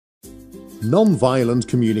Nonviolent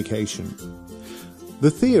communication. The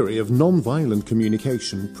theory of nonviolent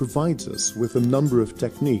communication provides us with a number of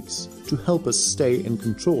techniques to help us stay in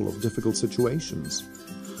control of difficult situations.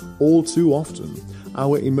 All too often,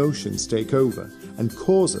 our emotions take over and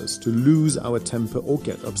cause us to lose our temper or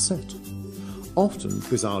get upset. Often,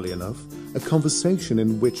 bizarrely enough, a conversation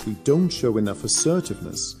in which we don't show enough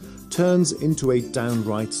assertiveness turns into a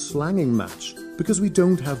downright slanging match because we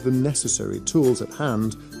don't have the necessary tools at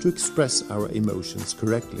hand to express our emotions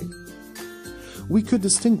correctly. We could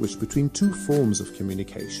distinguish between two forms of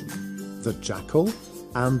communication, the jackal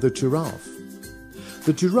and the giraffe.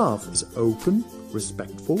 The giraffe is open,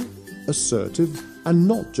 respectful, assertive, and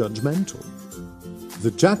not judgmental.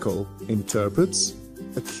 The jackal interprets,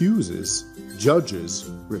 accuses, judges,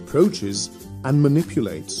 reproaches, and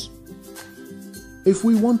manipulates. If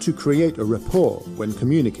we want to create a rapport when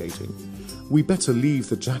communicating, we better leave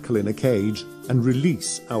the jackal in a cage and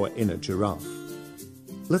release our inner giraffe.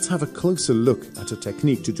 Let's have a closer look at a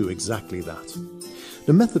technique to do exactly that.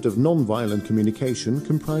 The method of nonviolent communication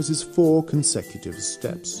comprises 4 consecutive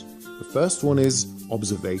steps. The first one is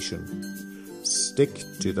observation. Stick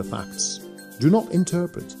to the facts. Do not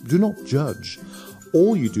interpret. Do not judge.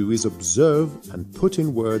 All you do is observe and put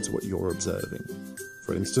in words what you're observing.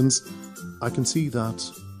 For instance, I can see that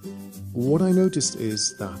what I noticed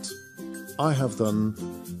is that I have done,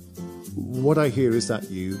 what I hear is that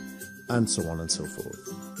you, and so on and so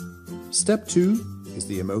forth. Step 2 is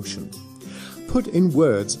the emotion. Put in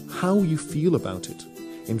words how you feel about it.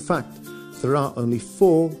 In fact, there are only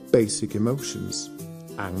 4 basic emotions: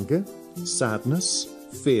 anger, sadness,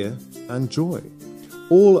 fear, and joy.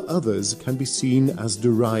 All others can be seen as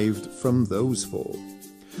derived from those 4.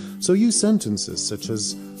 So use sentences such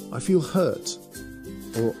as, I feel hurt,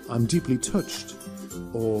 or I'm deeply touched,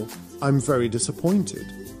 or I'm very disappointed,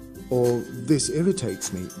 or this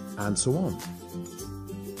irritates me, and so on.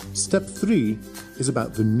 Step 3 is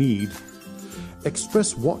about the need.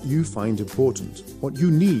 Express what you find important, what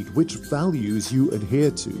you need, which values you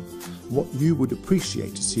adhere to, what you would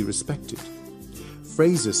appreciate to see respected.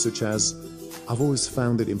 Phrases such as, I've always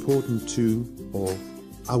found it important to, or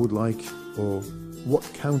I would like, or what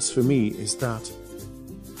counts for me is that,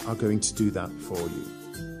 are going to do that for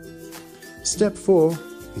you. Step 4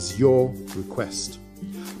 is your request.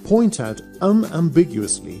 Point out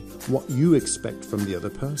unambiguously what you expect from the other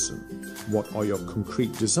person. What are your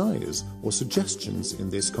concrete desires or suggestions in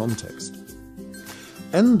this context?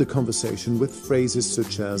 End the conversation with phrases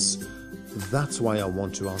such as, that's why I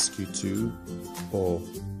want to ask you to, or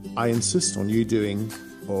I insist on you doing,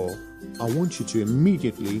 or I want you to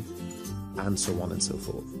immediately, and so on and so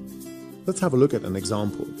forth. Let's have a look at an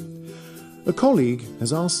example. A colleague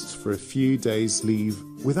has asked for a few days' leave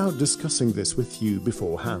without discussing this with you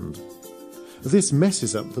beforehand. This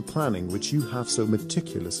messes up the planning which you have so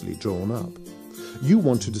meticulously drawn up. You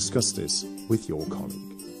want to discuss this with your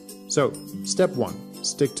colleague. So, step 1,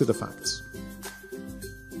 stick to the facts.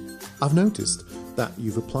 I've noticed that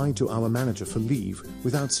you've applied to our manager for leave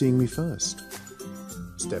without seeing me first.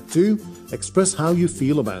 Step 2, express how you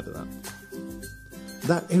feel about that.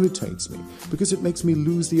 That irritates me because it makes me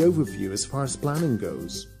lose the overview as far as planning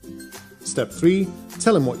goes. Step 3,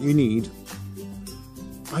 tell him what you need.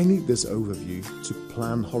 I need this overview to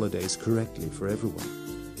plan holidays correctly for everyone.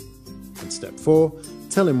 And step 4,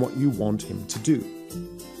 tell him what you want him to do.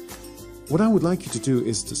 What I would like you to do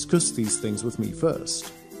is discuss these things with me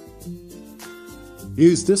first.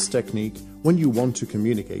 Use this technique when you want to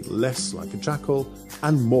communicate less like a jackal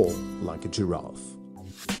and more like a giraffe.